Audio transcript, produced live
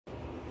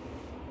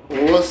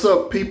What's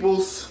up,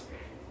 peoples?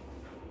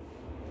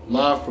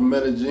 Live from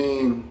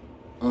Medellin.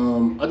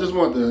 I just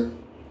wanted to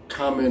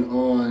comment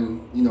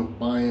on,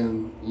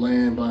 buying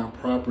land, buying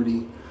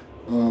property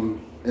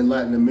in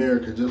Latin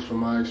America, just from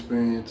my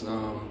experience.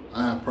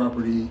 I have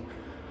property,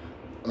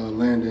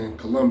 land in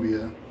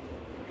Colombia,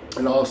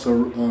 and also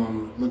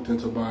looked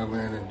into buying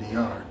land in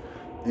DR.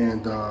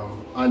 And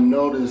I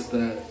noticed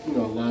that, a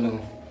lot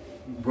of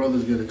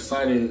brothers get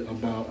excited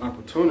about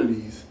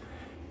opportunities,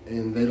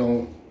 and they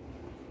don't,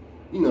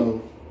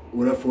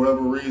 for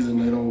whatever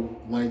reason, they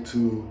don't like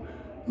to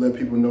let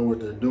people know what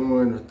they're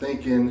doing or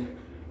thinking,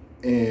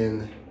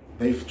 and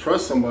they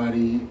trust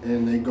somebody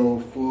and they go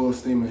full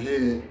steam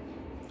ahead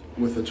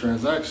with a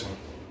transaction.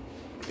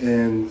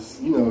 And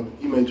you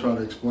may try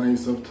to explain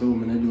stuff to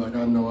them, and they be like,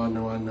 I know what I'm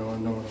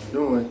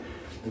doing,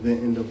 and then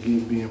end up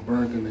being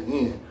burnt in the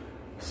end.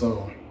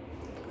 So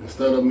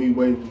instead of me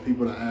waiting for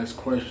people to ask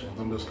questions,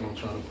 I'm just gonna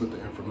try to put the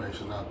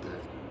information out there.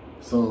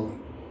 So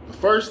the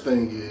first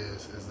thing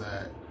is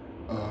that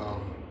I'm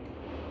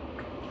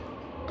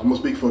gonna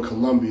speak for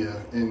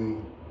Colombia,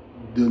 and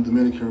the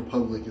Dominican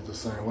Republic is the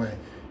same way.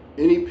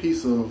 Any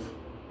piece of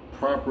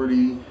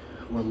property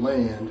or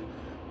land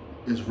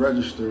is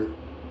registered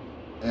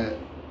at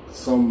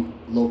some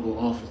local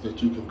office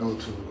that you can go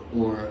to,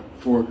 or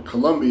for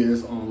Colombia,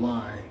 it's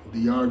online.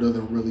 DR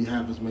doesn't really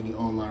have as many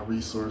online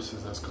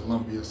resources as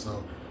Colombia,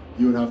 so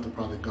you would have to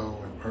probably go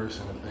in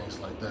person and things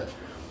like that.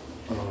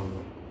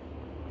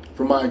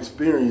 From my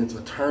experience,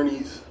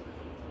 attorneys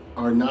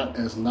are not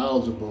as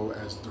knowledgeable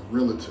as the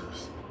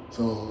realtors.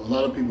 So a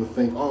lot of people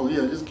think, oh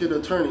yeah, just get an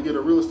attorney, get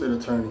a real estate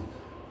attorney.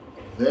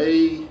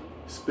 They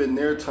spend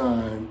their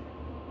time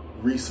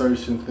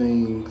researching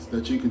things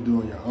that you could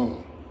do on your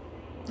own.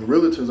 The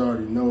realtors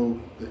already know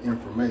the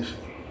information,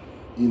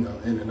 in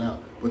and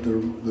out. But the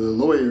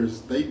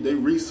lawyers, they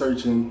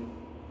researching,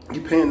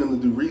 you're paying them to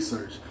do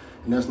research,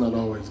 and that's not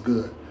always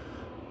good.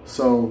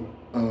 So,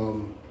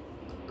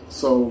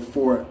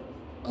 for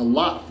a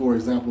lot, for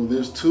example,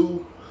 there's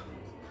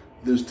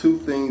three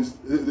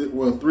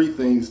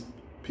things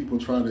people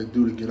try to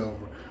do to get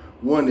over.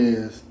 One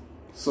is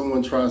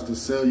someone tries to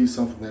sell you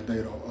something that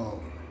they don't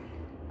own.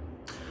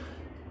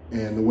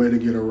 And the way to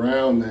get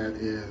around that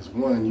is,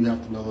 one, you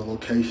have to know the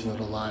location of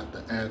the lot,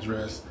 the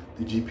address,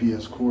 the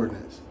GPS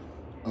coordinates.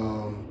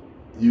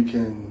 You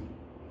can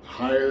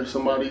hire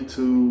somebody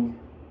to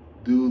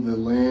do the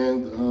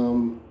land,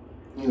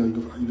 you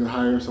can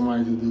hire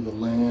somebody to do the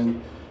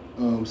land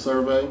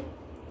survey.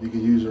 You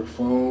can use your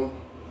phone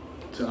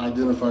to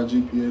identify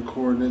GPS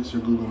coordinates,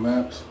 your Google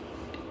Maps.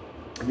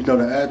 If you know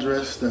the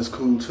address, that's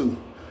cool too.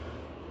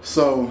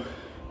 So,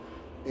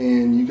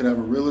 and you can have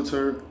a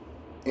realtor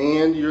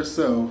and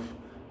yourself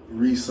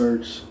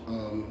research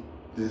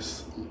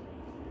this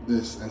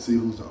and see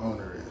who the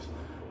owner is.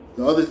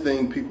 The other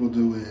thing people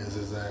do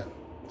is that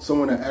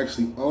someone that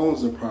actually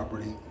owns the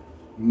property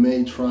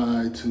may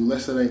try to,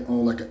 let's say they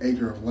own like an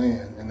acre of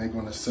land, and they're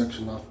going to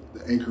section off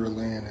the acre of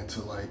land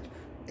into like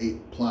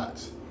 8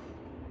 plots.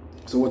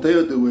 So what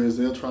they'll do is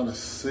they'll try to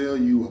sell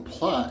you a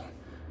plot,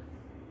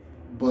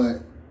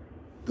 but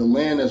the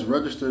land that's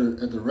registered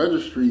at the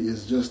registry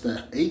is just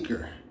that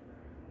acre.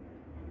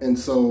 And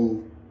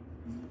so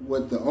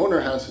what the owner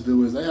has to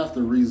do is they have to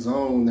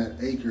rezone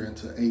that acre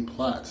into 8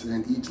 plots,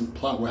 and each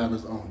plot will have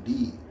its own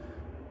deed.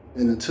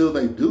 And until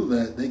they do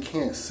that, they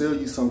can't sell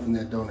you something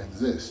that don't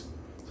exist.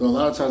 So a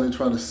lot of times they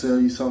try to sell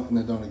you something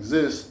that don't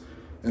exist,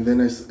 and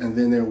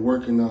then they're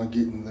working on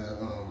getting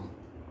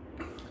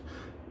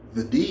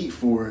the deed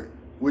for it,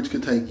 which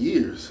could take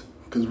years.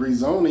 Because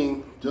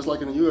rezoning, just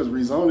like in the U.S.,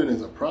 rezoning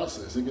is a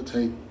process. It could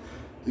take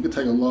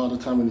a lot of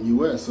time in the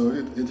U.S., so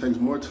it takes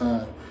more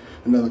time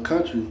in another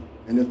country.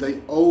 And if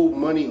they owe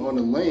money on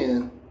the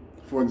land,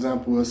 for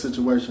example, a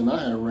situation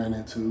I had ran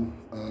into,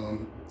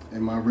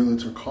 and my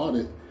realtor caught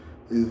it,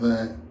 is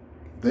that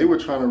they were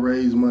trying to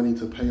raise money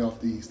to pay off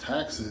these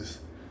taxes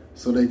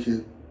so they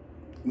could,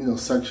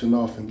 section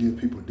off and give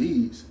people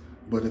deeds.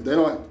 But if they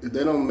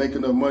don't make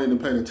enough money to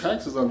pay the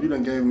taxes off, you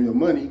done gave them your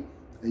money,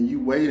 and you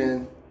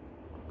waiting,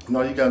 and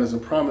all you got is a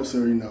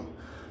promissory note,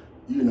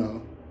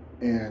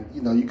 and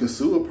you could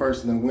sue a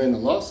person and win a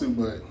lawsuit,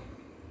 but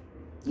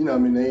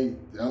that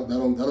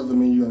doesn't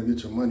mean you're gonna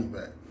get your money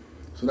back.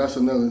 So that's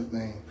another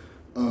thing.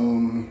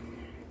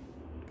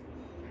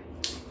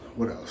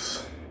 What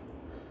else?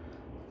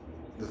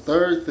 The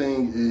third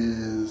thing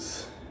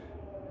is,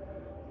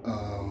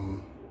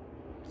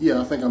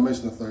 I think I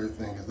mentioned the third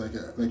thing is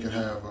they could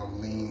have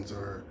liens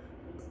or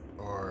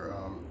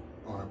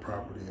on a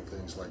property and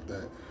things like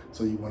that.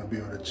 So you want to be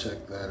able to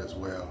check that as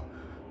well.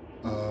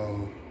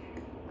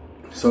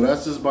 So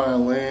that's just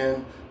buying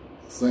land.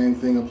 Same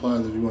thing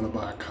applies if you want to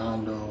buy a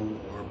condo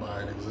or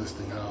buy an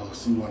existing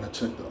house. You want to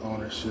check the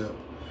ownership.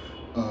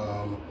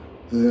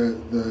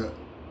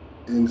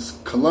 In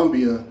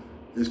Colombia,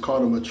 it's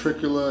called a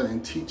matrícula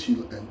and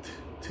titular.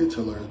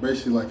 It's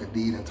basically like a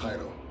deed and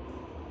title.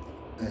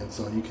 And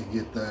so you can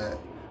get that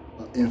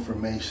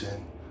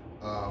information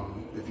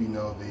if you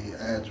know the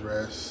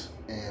address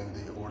and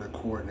the order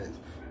coordinates.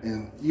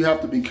 And you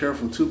have to be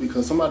careful too,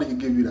 because somebody could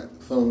give you that.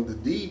 So the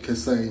deed could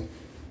say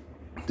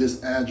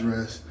this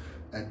address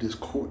at this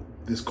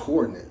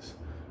coordinates.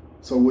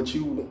 So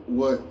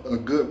what a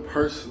good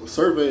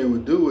surveyor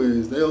would do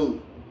is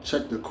they'll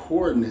check the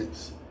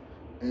coordinates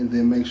and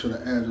then make sure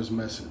the address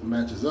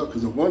matches up.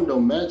 Because if one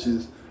don't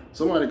matches,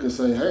 somebody could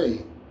say,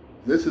 hey,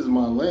 this is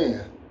my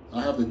land.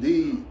 I have the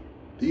deed.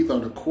 These are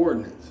the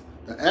coordinates.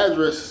 The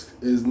address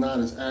is not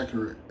as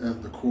accurate as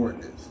the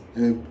coordinates.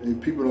 And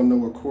if people don't know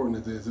what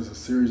coordinates is, it's a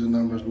series of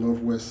numbers, north,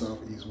 west, south,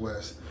 east,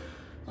 west,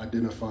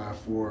 identifying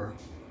 4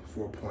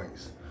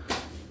 points.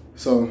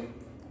 So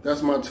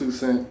that's my 2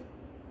 cents.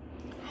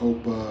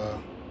 Hope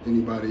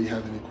anybody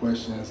has any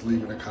questions,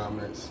 leave in the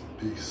comments.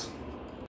 Peace.